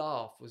 her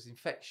laugh was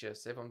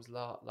infectious. Everyone was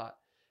like,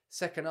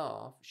 second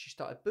half, she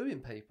started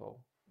booing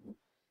people.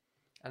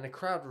 And the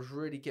crowd was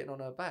really getting on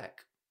her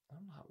back.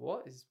 I'm like,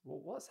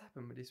 what's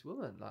happened with this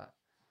woman? Like,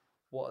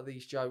 what are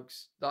these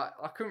jokes? Like,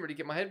 I couldn't really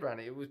get my head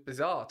around it. It was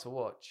bizarre to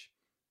watch.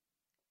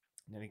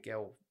 And then a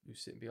girl who was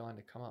sitting behind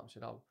her come up and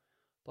said, oh,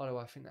 by the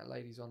way, I think that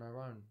lady's on her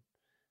own.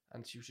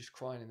 And she was just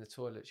crying in the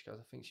toilet. She goes,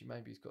 I think she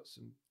maybe has got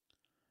some...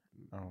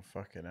 Oh,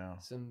 fucking hell.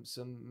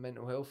 Some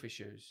mental health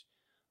issues.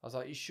 I was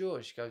like, you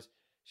sure? She goes,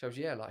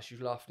 yeah, like she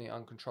was laughing at it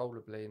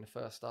uncontrollably in the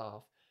first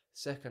half.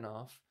 Second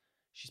half,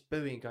 she's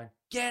booing, going,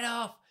 get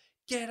off!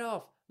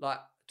 Like,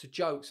 to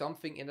jokes. I'm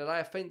thinking, are they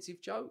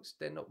offensive jokes?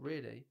 They're not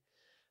really.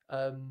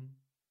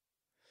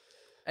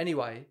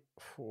 Anyway,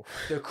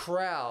 the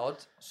crowd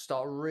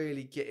start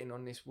really getting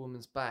on this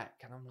woman's back.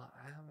 And I'm like,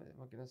 how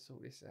am I going to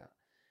sort this out?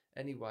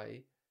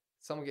 Anyway,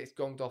 someone gets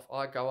gonged off.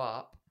 I go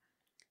up.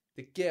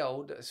 The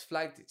girl that has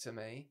flagged it to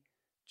me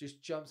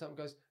just jumps up and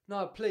goes,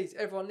 no, please,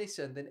 everyone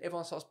listen. Then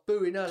everyone starts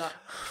booing her like,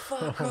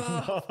 fuck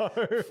off.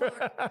 No.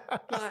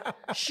 Fuck.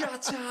 Like,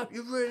 shut up.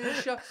 You're really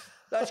shut.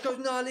 Like, she goes,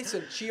 no,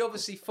 listen. She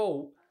obviously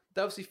thought,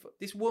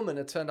 this woman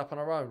had turned up on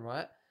her own,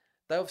 right?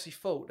 They obviously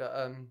thought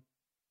that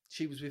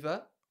she was with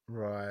her.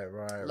 Right.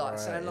 Like,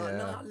 saying, like,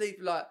 no,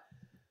 leave, like.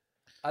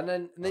 And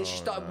then she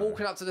started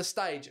walking up to the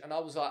stage, and I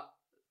was like,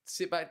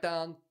 sit back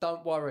down,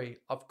 don't worry,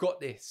 I've got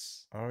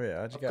this. Oh,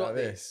 yeah, how'd you get out of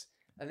this?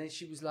 And then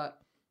she was like,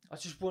 I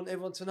just want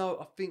everyone to know,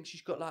 I think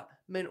she's got, like,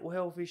 mental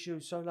health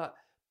issues, so, like,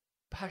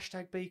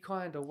 hashtag be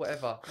kind or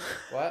whatever,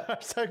 right?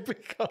 Hashtag be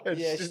kind.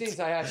 Yeah, she didn't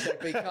say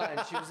hashtag be kind.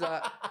 She was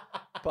like,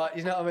 but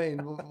you know what I mean?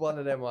 One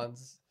of them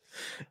ones.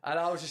 And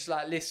I was just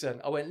like,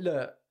 listen, I went,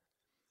 look,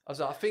 I was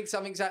like, I think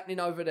something's happening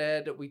over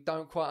there that we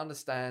don't quite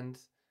understand.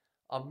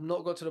 I've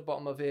not got to the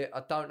bottom of it.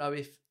 I don't know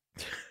if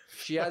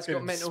she has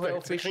got mental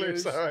health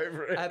issues.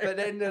 But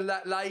then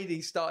that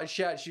lady started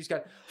shouting. She was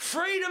going,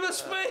 freedom of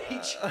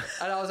speech.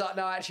 And I was like,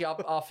 no, actually,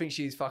 I think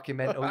she's fucking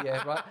mental,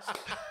 yeah, right?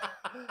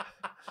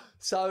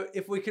 So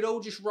if we could all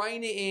just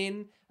rein it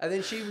in. And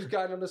then she was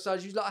going on the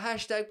side. She was like,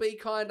 hashtag be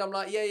kind. I'm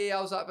like, yeah.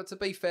 I was like, but to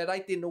be fair, they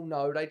didn't all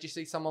know. They just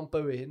see someone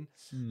booing.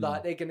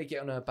 Like, they're going to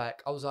get on her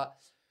back. I was like,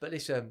 but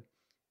listen,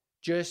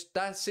 just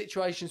that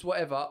situation's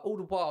whatever. All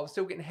the while, I'm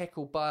still getting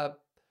heckled by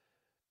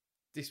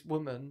this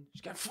woman.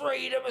 She's going,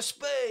 freedom of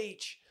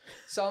speech.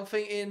 So I'm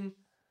thinking,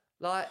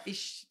 like,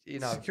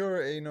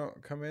 security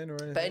not come in or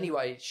anything. But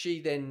anyway,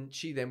 she then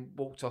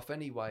walked off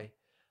anyway.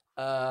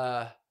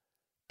 But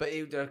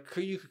you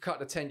could cut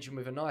the tension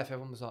with a knife.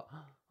 Everyone was like,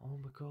 oh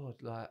my God,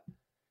 like,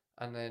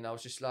 and then I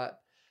was just like,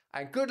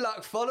 and good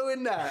luck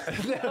following that. And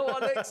then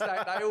on next day,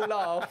 they all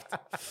laughed.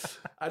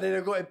 And then I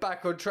got it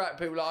back on track.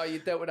 People were like, oh, you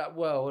dealt with that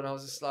well. And I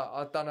was just like,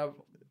 I don't know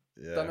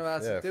how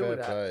to deal with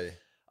that. Play.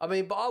 I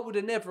mean, but I would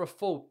have never have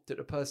thought that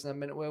the person had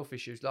mental health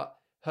issues. Like,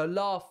 her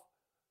laugh,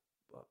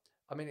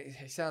 I mean,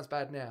 it sounds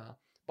bad now,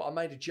 but I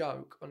made a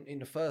joke in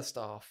the first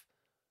half,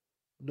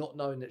 not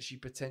knowing that she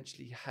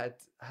potentially had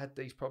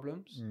these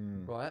problems,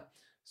 right?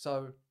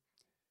 So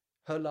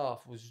her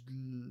laugh was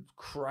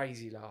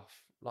crazy laugh,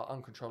 like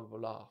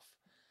uncontrollable laugh.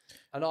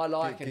 And I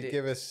likened it.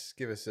 Give us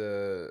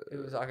a... It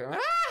was like a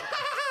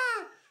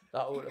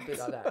bit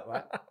like that,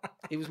 right?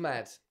 It was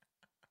mad.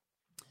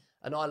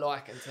 And I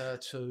likened her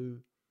to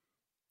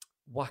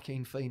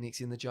Joaquin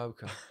Phoenix in The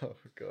Joker. Oh,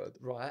 God.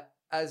 Right?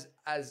 As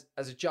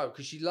a joke,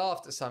 because she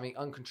laughed at something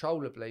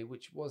uncontrollably,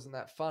 which wasn't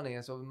that funny,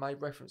 and so I made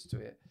reference to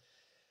it.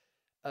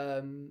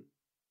 And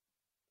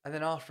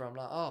then after, I'm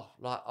like, oh,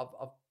 like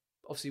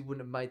obviously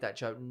wouldn't have made that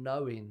joke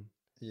knowing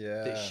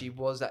Yeah. that she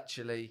was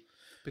actually,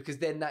 because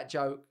then that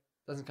joke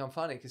doesn't come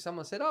funny because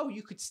someone said, oh,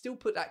 you could still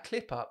put that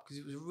clip up because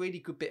it was a really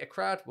good bit of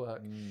crowd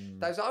work.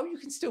 They was like, oh, you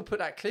can still put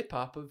that clip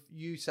up of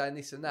you saying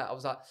this and that. I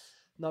was like,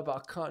 no, but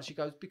I can't. She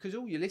goes, because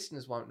all your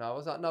listeners won't know. I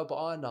was like, no,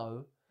 but I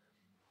know.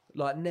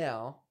 Like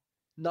now,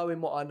 knowing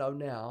what I know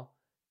now,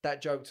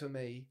 that joke to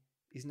me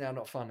is now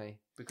not funny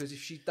because if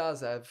she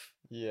does have,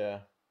 Yeah.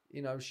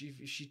 you know,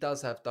 if she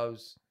does have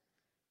those,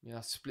 you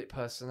know, split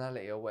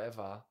personality or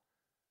whatever,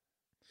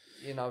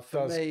 you know,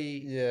 for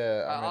me,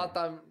 yeah,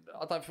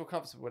 I don't feel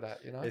comfortable with that.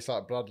 You know, it's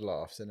like blood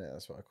laughs, isn't it?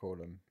 That's what I call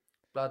them.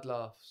 blood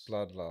laughs.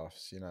 Blood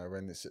laughs. You know,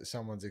 when it's at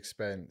someone's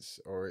expense,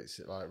 or it's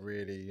like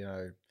really, you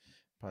know,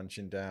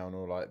 punching down,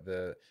 or like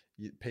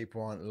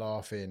people aren't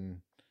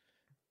laughing.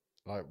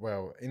 Like,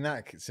 well, in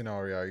that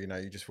scenario, you know,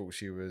 you just thought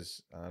she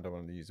was, I don't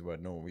want to use the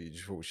word normal, you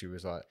just thought she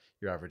was like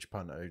your average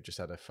punter who just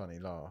had a funny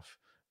laugh.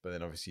 But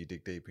then obviously you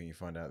dig deeper and you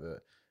find out that,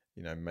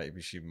 you know,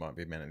 maybe she might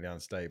be mentally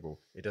unstable.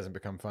 It doesn't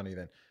become funny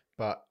then.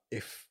 But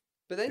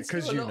then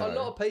still a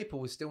lot of people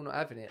were still not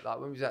having it. Like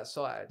when we was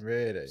outside,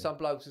 really, some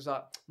blokes was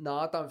like, no,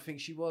 I don't think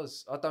she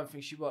was. I don't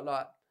think she was.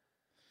 Like,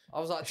 I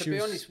was like, to be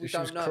honest, we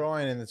don't know. She was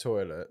crying in the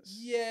toilets.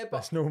 Yeah, but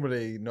that's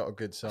normally not a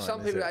good sign.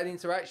 Some people that had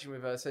interaction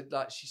with her said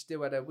like she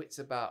still had her wits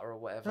about her or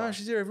whatever. No,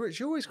 she's zero wits.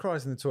 She always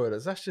cries in the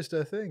toilets. That's just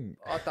her thing.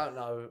 I don't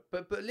know,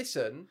 but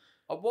listen,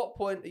 at what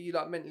point are you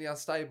like mentally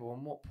unstable,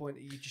 and what point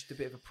are you just a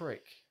bit of a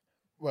prick?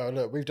 Well,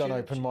 look, we've done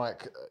open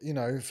mic, you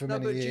know, for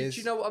many years.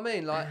 Do you know what I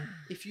mean? Like,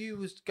 if you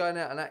was going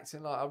out and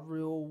acting like a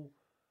real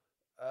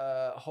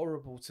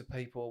horrible to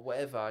people or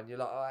whatever, and you're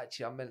like, oh,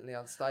 actually, I'm mentally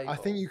unstable. I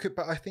think you could,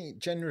 but I think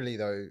generally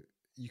though,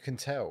 you can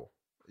tell.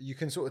 You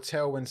can sort of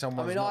tell when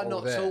someone's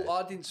not there.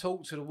 I didn't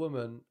talk to the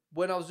woman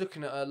when I was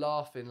looking at her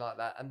laughing like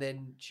that, and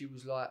then she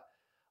was like,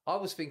 I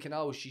was thinking,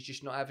 oh, she's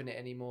just not having it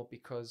anymore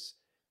because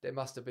there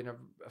must have been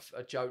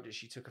a joke that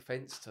she took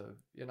offence to,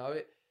 you know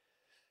it.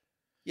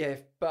 Yeah,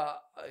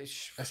 but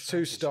it's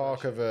too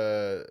stark of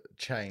a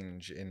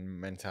change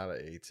in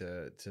mentality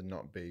to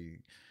not be,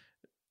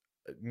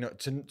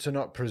 to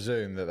not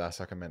presume that that's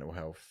like a mental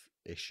health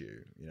issue,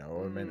 you know,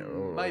 or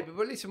maybe.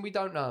 But listen, we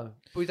don't know.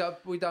 We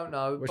don't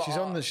know. Well,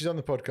 she's on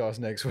the podcast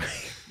next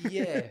week.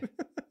 Yeah,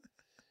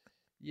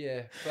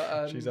 yeah.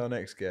 But she's our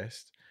next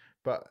guest.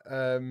 But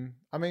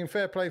I mean,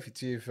 fair play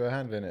to you for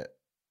handling it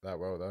that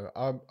well, though.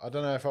 I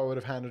don't know if I would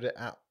have handled it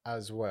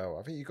as well.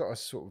 I think you got to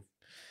sort of.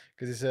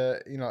 Because it's a,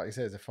 you know, like you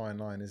said, it's a fine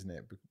line, isn't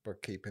it?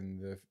 But keeping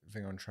the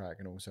thing on track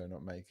and also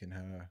not making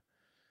her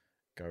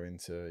go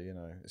into, you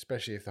know,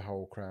 especially if the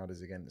whole crowd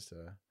is against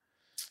her.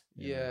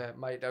 Yeah,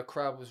 know. Mate, the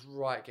crowd was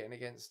right getting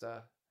against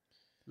her.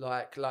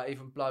 Like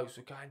even blokes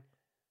were going,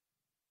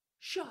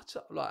 shut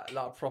up,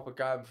 like proper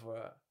going for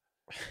her.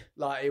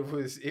 Like it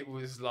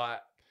was like,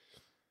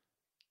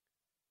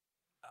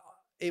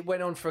 it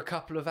went on for a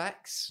couple of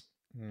acts,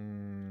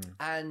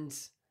 and.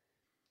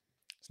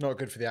 It's not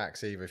good for the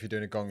acts either if you're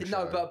doing a gong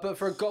show. No, but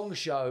for a gong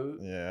show,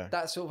 yeah,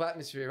 that sort of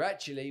atmosphere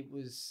actually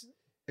was.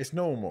 It's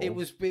normal. It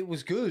was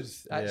good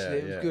actually.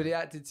 It was good. It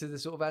added to the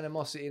sort of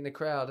animosity in the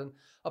crowd, and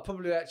I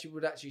probably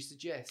would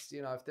suggest,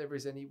 you know, if there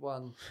is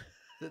anyone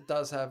that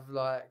does have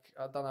like,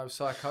 I don't know,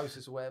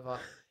 psychosis or whatever,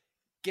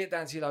 get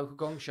down to your local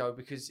gong show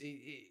because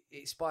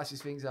it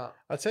spices things up.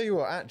 I'll tell you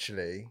what,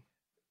 actually,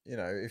 you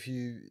know, if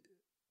you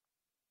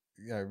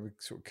know, we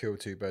sort of kill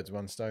two birds with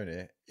one stone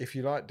here. If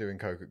you like doing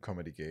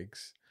comedy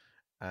gigs.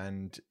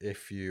 And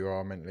if you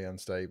are mentally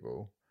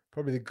unstable,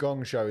 probably the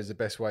gong show is the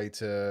best way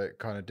to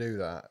kind of do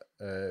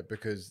that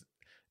because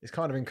it's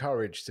kind of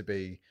encouraged to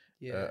be,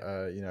 you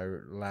know,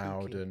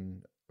 loud kooky.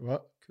 And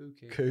what?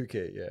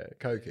 Kooky, yeah,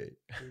 kooky.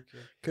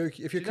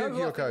 Kooky. If you're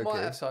kooky or kooky,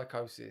 might have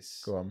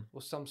psychosis. Go on.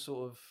 Or some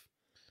sort of.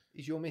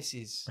 Is your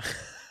missus?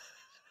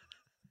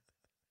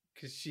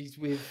 Because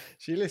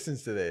she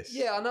listens to this.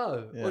 Yeah, I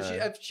know. Yeah.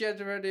 Well, she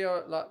had already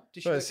like.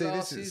 Did she wear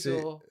glasses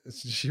or? Does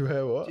she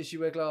wear what? Did she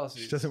wear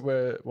glasses? She doesn't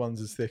wear ones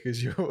as thick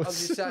as yours. I'm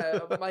just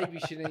saying, maybe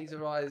she needs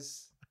her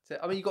eyes.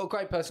 I mean, you've got a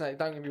great personality.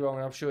 Don't get me wrong,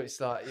 and I'm sure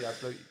it's like, you know,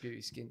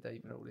 beauty, skin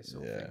deep, and all this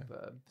sort of thing.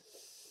 But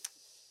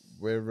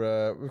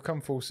we've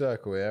come full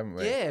circle here, haven't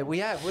we? Yeah, we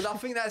have. Well, I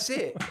think that's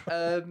it.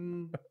 I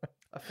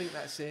think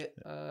that's it.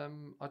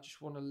 I just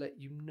want to let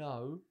you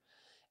know,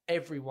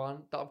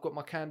 everyone, that I've got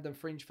my Camden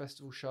Fringe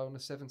Festival show on the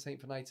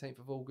 17th and 18th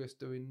of August,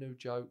 doing new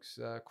jokes,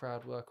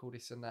 crowd work, all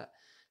this and that.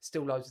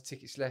 Still loads of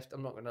tickets left.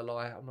 I'm not going to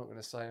lie. I'm not going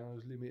to say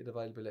there's limited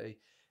availability.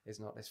 There's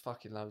not. There's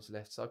fucking loads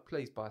left. So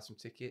please buy some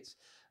tickets.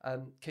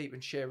 Keep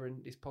and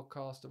sharing this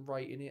podcast and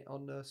rating it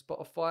on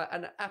Spotify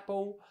and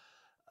Apple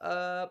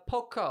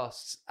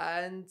podcasts.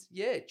 And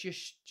yeah,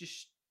 just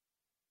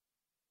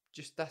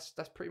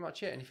that's pretty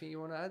much it. Anything you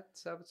want to add,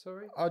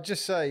 Salvatore? I'll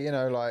just say, you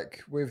know,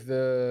 like with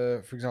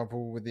for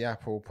example, with the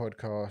Apple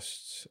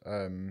Podcasts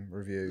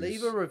reviews,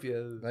 leave a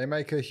review. They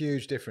make a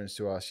huge difference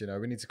to us. You know,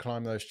 we need to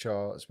climb those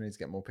charts. We need to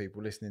get more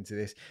people listening to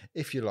this.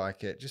 If you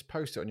like it, just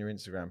post it on your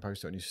Instagram,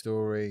 post it on your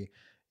story.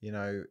 You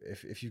know,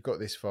 if you've got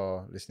this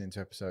far listening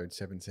to episode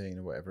 17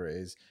 or whatever it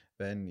is,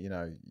 then, you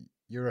know,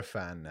 you're a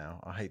fan now.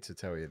 I hate to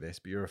tell you this,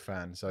 but you're a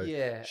fan. So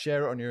Yeah.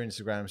 share it on your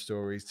Instagram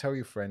stories. Tell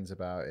your friends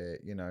about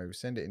it. You know,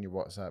 send it in your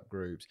WhatsApp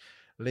groups.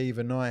 Leave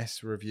a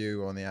nice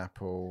review on the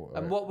Apple.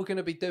 And what we're going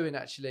to be doing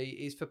actually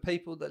is for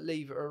people that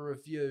leave a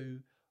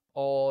review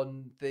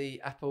on the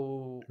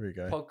Apple Here we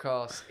go.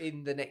 podcast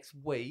in the next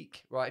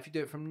week, right? If you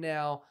do it from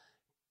now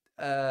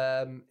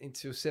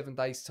until 7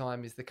 days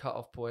time is the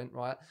cutoff point,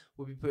 right?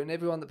 We'll be putting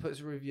everyone that puts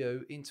a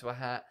review into a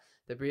hat.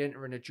 They'll be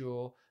entering a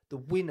draw. The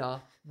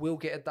winner will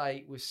get a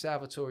date with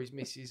Salvatore's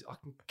missus. I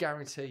can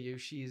guarantee you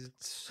she is a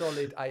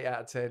solid 8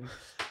 out of 10.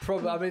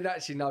 Probably, I mean,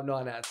 actually, no,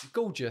 9 out of 10.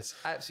 Gorgeous.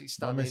 Absolutely My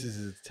stunning. missus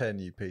is a 10,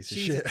 you piece of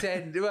She's shit. a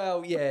 10.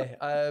 Well, yeah.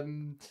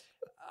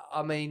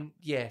 I mean,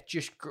 yeah,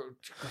 just got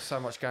so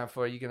much going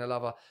for her. You're going to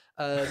love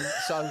her.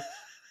 So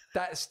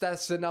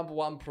that's the number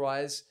one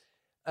prize.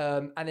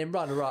 And then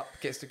runner-up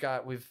gets to go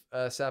out with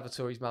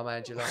Salvatore's mum,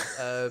 Angela.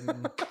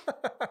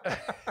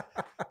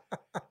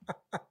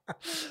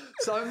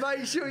 So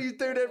make sure you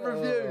do them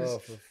reviews. Oh,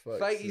 for fuck's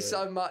Thank you sake.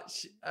 so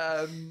much,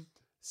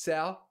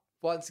 Sal,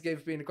 once again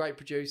for being a great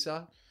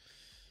producer.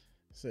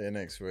 See you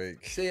next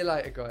week. See you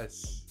later,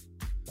 guys.